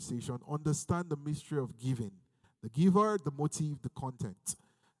this conversation. Understand the mystery of giving. The giver, the motive, the content.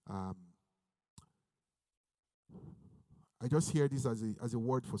 I just hear this as a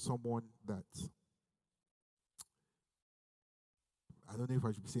word for someone that, I don't know if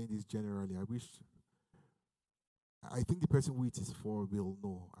I should be saying this generally. I think the person who it is for will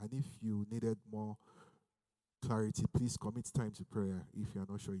know. And if you needed more clarity, please commit time to prayer if you are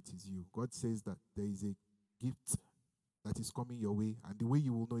not sure it is you. God says that there is a gift that is coming your way, and the way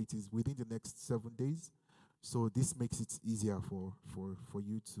you will know it is within the next 7 days. So this makes it easier for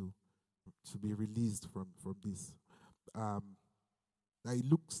you to be released from this. Now it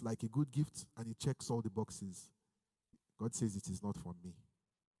looks like a good gift and it checks all the boxes. God says it is not for me.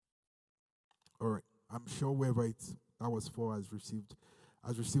 All right, I'm sure whoever that was for has received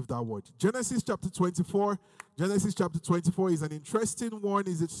that word. Genesis chapter 24. Genesis chapter 24 is an interesting one.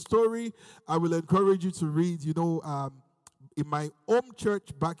 It's a story I will encourage you to read. You know, in my home church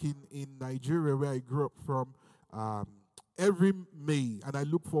back in Nigeria, where I grew up from, every May, and I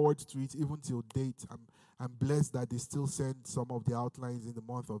look forward to it even till date. I'm blessed that they still send some of the outlines in the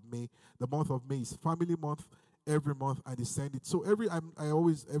month of May. The month of May is family month every month, and they send it. So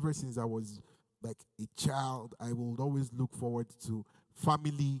ever since I was like a child, I will always look forward to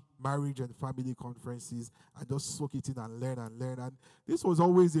family, marriage, and family conferences, and just soak it in and learn. And this was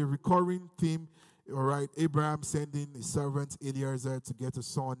always a recurring theme. All right, Abraham sending his servant Eliezer to get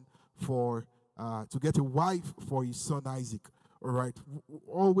a wife for his son Isaac. All right,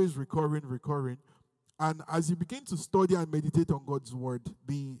 always recurring. And as you begin to study and meditate on God's word,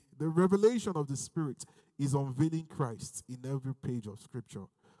 the revelation of the Spirit is unveiling Christ in every page of Scripture,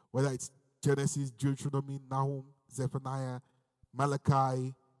 whether it's Genesis, Deuteronomy, Nahum, Zephaniah,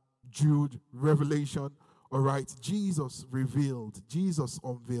 Malachi, Jude, Revelation. All right, Jesus revealed, Jesus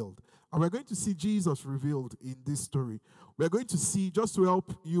unveiled. And we're going to see Jesus revealed in this story. We're going to see, just to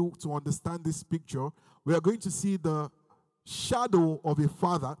help you to understand this picture, we are going to see the shadow of a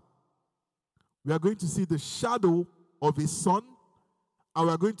father. We are going to see the shadow of a son. And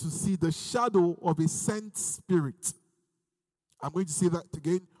we are going to see the shadow of a sent spirit. I'm going to say that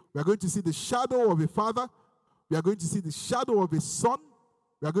again. We are going to see the shadow of a father. We are going to see the shadow of a son.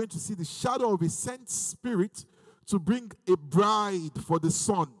 We are going to see the shadow of a sent spirit to bring a bride for the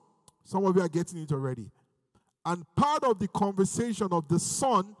son. Some of you are getting it already. And part of the conversation of the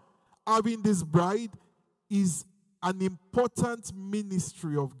son having this bride is an important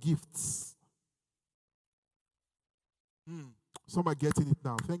ministry of gifts. Some are getting it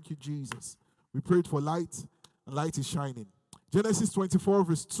now. Thank you, Jesus. We prayed for light, and light is shining. Genesis 24,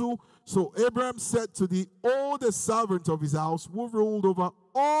 verse 2. So Abraham said to the oldest servant of his house, who ruled over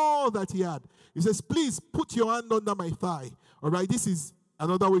all that he had, he says, please put your hand under my thigh. All right, this is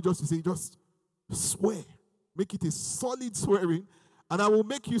another way just to say, just swear. Make it a solid swearing. And I will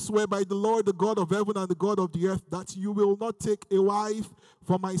make you swear by the Lord, the God of heaven and the God of the earth, that you will not take a wife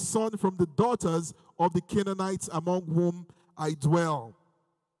for my son from the daughters of the Canaanites among whom I dwell.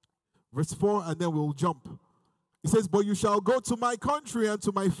 Verse 4, and then we'll jump. It says, but you shall go to my country and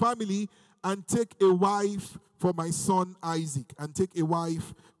to my family and take a wife for my son Isaac. And take a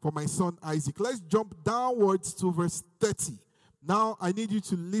wife for my son Isaac. Let's jump downwards to verse 30. Now, I need you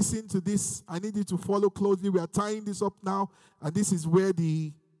to listen to this. I need you to follow closely. We are tying this up now. And this is where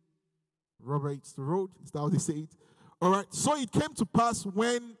the rubber hits the road. Is that how they say it? All right. So it came to pass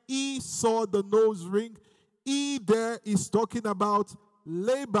when he saw the nose ring. He there is talking about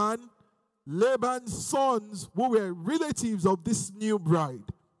Laban's sons who were relatives of this new bride.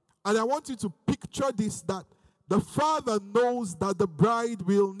 And I want you to picture this, that the father knows that the bride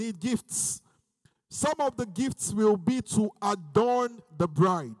will need gifts. Some of the gifts will be to adorn the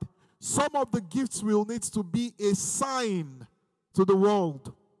bride. Some of the gifts will need to be a sign to the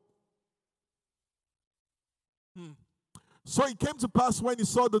world. So it came to pass when he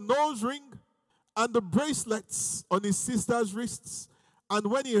saw the nose ring and the bracelets on his sister's wrists, and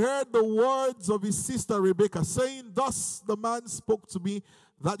when he heard the words of his sister Rebekah, saying, thus the man spoke to me,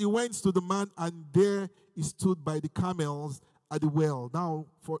 that he went to the man, and there he stood by the camels at the well. Now,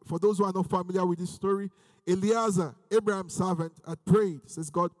 for those who are not familiar with this story, Eliezer, Abraham's servant, had prayed, says,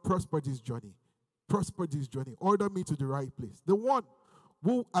 God, prosper this journey. Prosper this journey. Order me to the right place. The one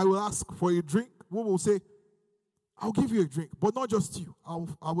who I will ask for a drink, who will say, I'll give you a drink, but not just you. I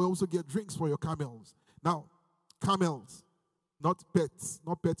will also get drinks for your camels. Now, camels, not pets,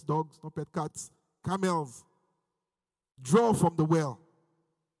 not pet dogs, not pet cats, camels. Draw from the well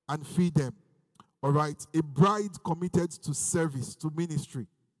and feed them. All right, a bride committed to service, to ministry,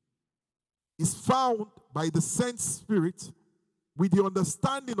 is found by the sent spirit with the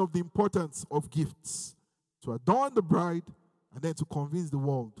understanding of the importance of gifts to adorn the bride and then to convince the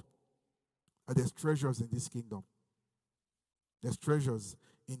world that there's treasures in this kingdom. There's treasures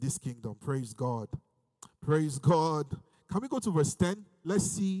in this kingdom. Praise God. Praise God. Can we go to verse 10?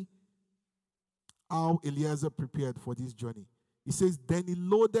 Let's see how Eliezer prepared for this journey. He says, then he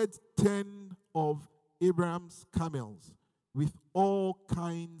loaded 10 of Abraham's camels with all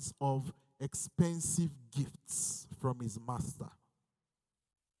kinds of expensive gifts from his master.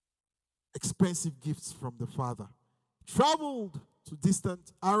 Expensive gifts from the father. Traveled to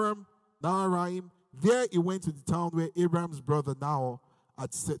distant Aram, Naharaim. There he went to the town where Abraham's brother Nahor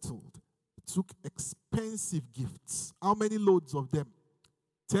had settled. He took expensive gifts. How many loads of them?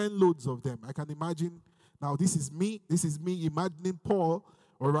 10 loads of them. I can imagine. Now, this is me imagining Paul,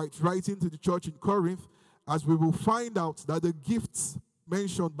 all right, writing to the church in Corinth, as we will find out that the gifts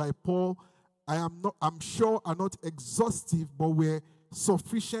mentioned by Paul, I'm sure are not exhaustive, but were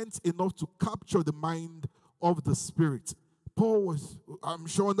sufficient enough to capture the mind of the Spirit. Paul was, I'm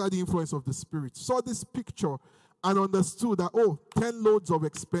sure, under the influence of the Spirit, saw this picture and understood that, 10 loads of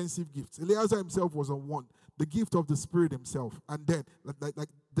expensive gifts. Eliezer himself was on one, the gift of the Spirit himself, and then like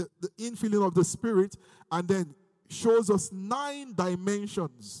the infilling of the Spirit, and then shows us 9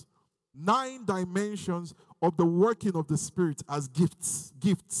 dimensions of the working of the Spirit as gifts.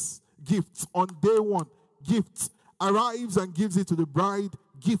 On day one, gifts. Arrives and gives it to the bride,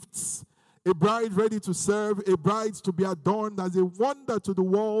 gifts. A bride ready to serve, a bride to be adorned as a wonder to the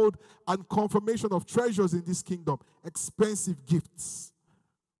world and confirmation of treasures in this kingdom. Expensive gifts.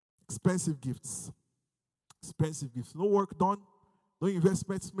 Expensive gifts. Expensive gifts. No work done, no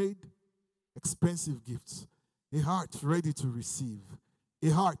investments made. Expensive gifts. A heart ready to receive. A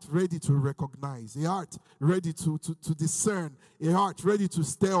heart ready to recognize. A heart ready to discern. A heart ready to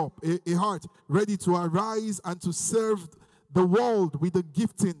stir up. A heart ready to arise and to serve the world with the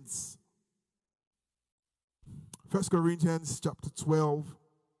giftings. 1 Corinthians chapter 12.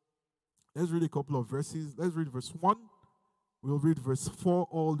 Let's read a couple of verses. Let's read verse 1. We'll read verse 4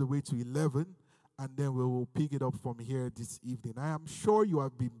 all the way to 11. And then we will pick it up from here this evening. I am sure you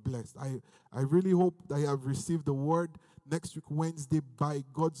have been blessed. I really hope that you have received the word Next week, Wednesday, by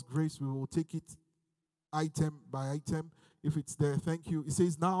God's grace, we will take it item by item, if it's there. Thank you. It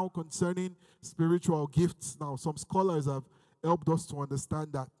says now concerning spiritual gifts. Now, some scholars have helped us to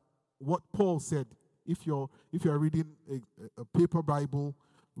understand that what Paul said. If you're reading a paper Bible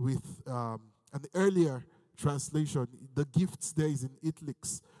with an earlier translation, the gifts there is in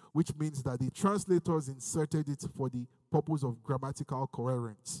italics, which means that the translators inserted it for the purpose of grammatical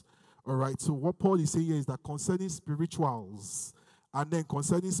coherence. All right. So what Paul is saying here is that concerning spirituals, and then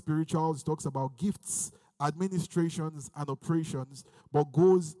concerning spirituals, talks about gifts, administrations, and operations, but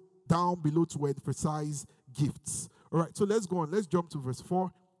goes down below to emphasize gifts. All right, so let's go on. Let's jump to verse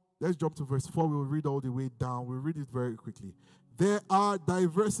 4. Let's jump to verse 4. We'll read all the way down. We'll read it very quickly. There are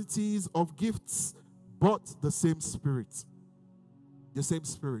diversities of gifts, but the same Spirit. The same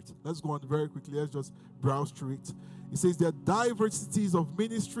Spirit. Let's go on very quickly. Let's just browse through it. It says there are diversities of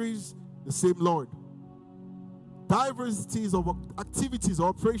ministries, the same Lord. Diversities of activities or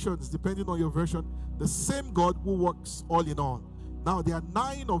operations, depending on your version, the same God who works all in all. Now, there are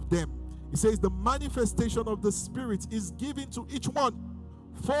 9 of them. It says the manifestation of the Spirit is given to each one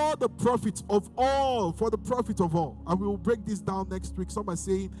for the profit of all. For the profit of all. And we will break this down next week. Some are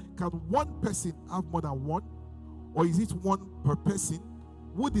saying, can one person have more than one? Or is it one per person?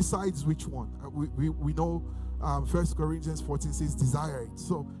 Who decides which one? We know 1 Corinthians 14 says desire it.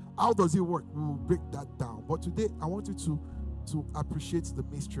 So how does it work? We will break that down. But today, I want you to appreciate the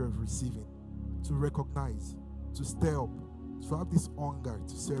mystery of receiving, to recognize, to stir up, to have this hunger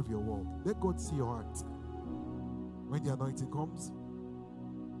to serve your world. Let God see your heart. When the anointing comes,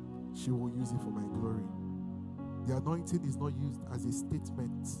 she will use it for my glory. The anointing is not used as a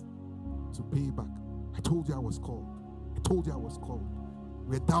statement to pay back. I told you I was called. I told you I was called.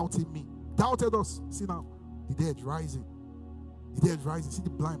 We're doubting me. Doubted us. See now, the dead rising. The dead rising. See the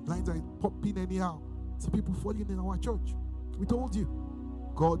blinds are popping anyhow. See people falling in our church. We told you.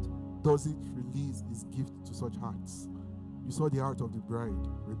 God doesn't release his gift to such hearts. You saw the heart of the bride,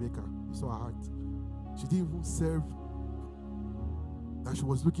 Rebecca. You saw her heart. She didn't even serve that she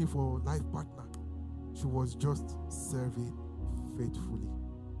was looking for a life partner. She was just serving faithfully.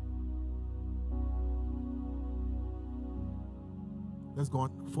 Let's go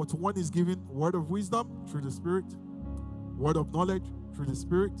on. For to one is given word of wisdom through the Spirit, word of knowledge through the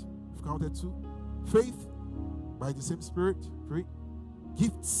Spirit. We've counted 2. Faith by the same Spirit. 3.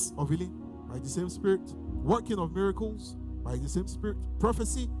 Gifts of healing by the same Spirit. Working of miracles by the same Spirit.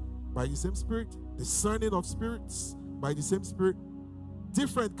 Prophecy by the same Spirit. Discerning of spirits by the same Spirit.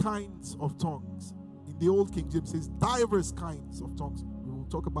 Different kinds of tongues. In the old King James says diverse kinds of tongues. We will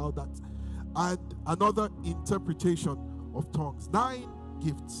talk about that. And another interpretation of tongues. 9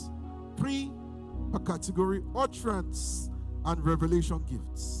 gifts. 3 per category. Utterance and revelation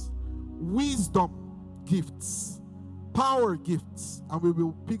gifts. Wisdom gifts. Power gifts. And we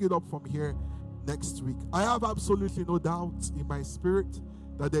will pick it up from here next week. I have absolutely no doubt in my spirit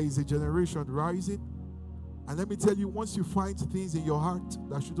that there is a generation rising. And let me tell you, once you find things in your heart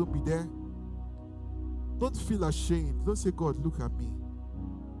that shouldn't be there, don't feel ashamed. Don't say, God, look at me.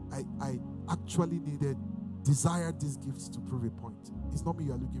 I actually desired these gifts to prove a point. It's not me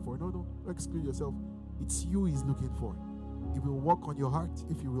you are looking for. No, don't exclude yourself. It's you he's looking for. He will work on your heart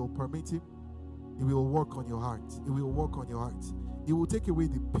if you will permit him. He will work on your heart. He will work on your heart. He will take away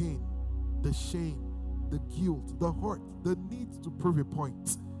the pain, the shame, the guilt, the hurt, the need to prove a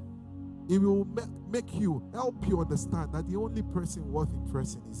point. He will help you understand that the only person worth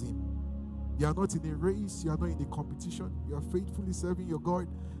impressing is him. You are not in a race. You are not in a competition. You are faithfully serving your God,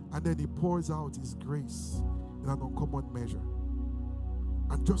 and then he pours out his grace in an uncommon measure.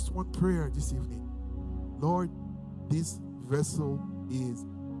 And just one prayer this evening. Lord, this vessel is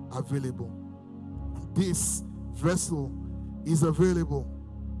available. This vessel is available.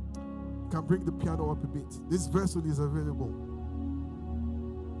 You can bring the piano up a bit. This vessel is available.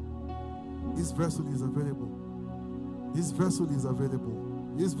 This vessel is available. This vessel is available.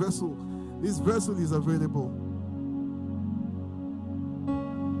 This vessel is available.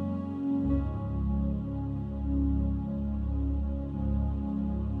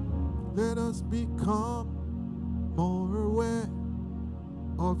 Let us become more aware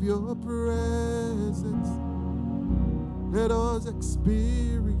of your presence. Let us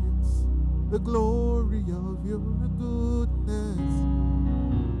experience the glory of your goodness.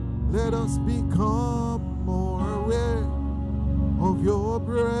 Let us become more aware of your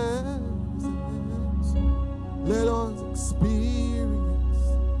presence. Let us experience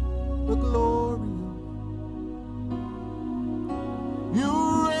the glory of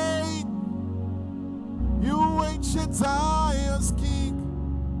you reign, you ancient Zion's King.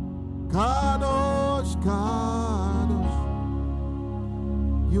 Kadosh, Kadosh,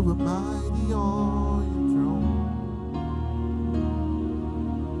 You were mighty on your throne.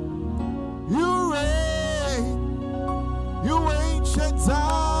 You reign. You ancient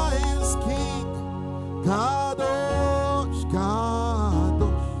Zion's King. Kadosh,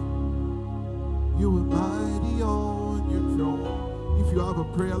 Kadosh. You were mighty on your throne. If you have a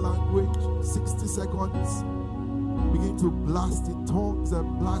prayer language, 60 seconds. Begin to blast in tongues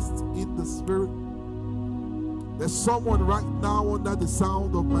and blast in the Spirit. There's someone right now under the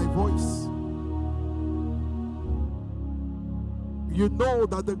sound of my voice. You know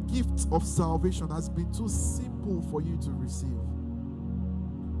that the gift of salvation has been too simple for you to receive.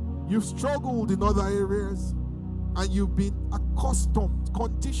 You've struggled in other areas and you've been accustomed,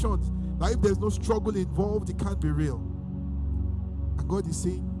 conditioned that if there's no struggle involved, it can't be real. And God is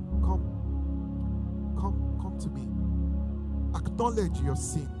saying, come to me. Acknowledge your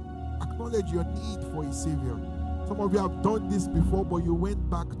sin. Acknowledge your need for a Savior. Some of you have done this before, but you went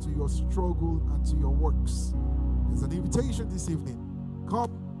back to your struggle and to your works. There's an invitation this evening.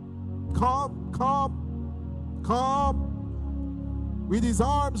 Come. With his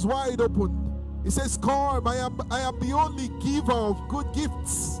arms wide open. He says, come, I am the only giver of good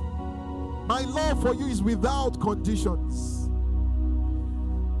gifts. My love for you is without conditions.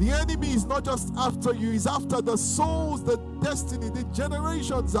 The enemy is not just after you, he's after the souls, the destiny, the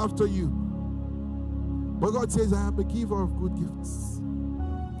generations after you. But God says, I am the giver of good gifts.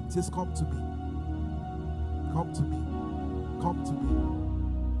 He says, come to me. Come to me. Come to me.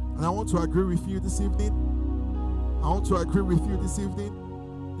 And I want to agree with you this evening.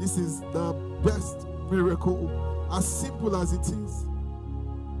 This is the best miracle, as simple as it is.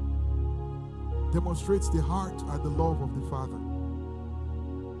 Demonstrates the heart and the love of the Father.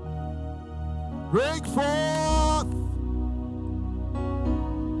 Break forth!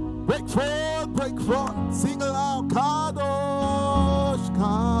 Break forth, break forth. Sing aloud, Kadosh,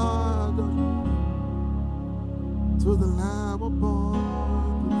 Kadosh, to the Lamb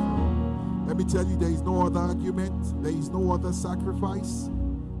upon the throne. Let me tell you, there is no other argument, there is no other sacrifice,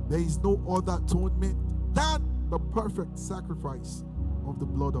 there is no other atonement than the perfect sacrifice of the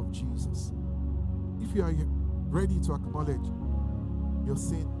blood of Jesus. If you are ready to acknowledge your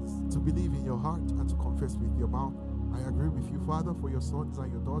sins, to believe in your heart and to confess with your mouth, I agree with you, Father, for your sons and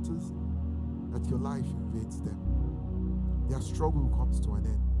your daughters, that your life invades them. Their struggle comes to an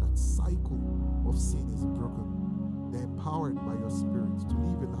end. That cycle of sin is broken. They're empowered by your Spirit to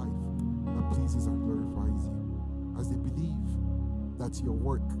live a life that pleases and glorifies you. As they believe that your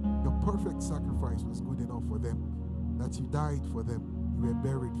work, your perfect sacrifice was good enough for them, that you died for them, you were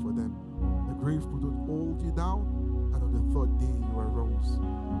buried for them. The grave couldn't hold you down, and on the third day you arose.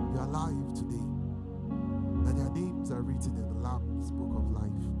 You are alive today, and their names are written in the Lamb's book of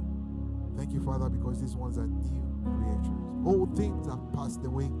life. Thank you, Father, because these ones are new creatures. Old things have passed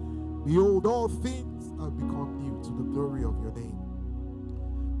away. Behold, all things have become new to the glory of your name.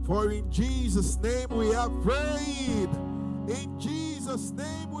 For in Jesus' name we have prayed. In Jesus'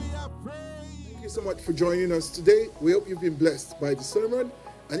 name we have prayed. Thank you so much for joining us today. We hope you've been blessed by the sermon.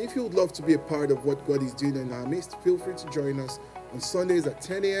 And if you would love to be a part of what God is doing in our midst, feel free to join us on Sundays at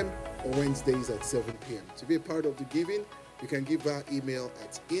 10 a.m. or Wednesdays at 7 p.m. To be a part of the giving, you can give our email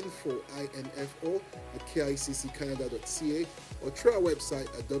at info@kicccanada.ca or through our website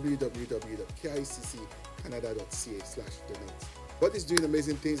at www.kicccanada.ca/donate. God is doing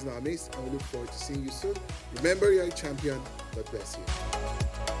amazing things in our midst, and we look forward to seeing you soon. Remember, you're a champion. God bless you.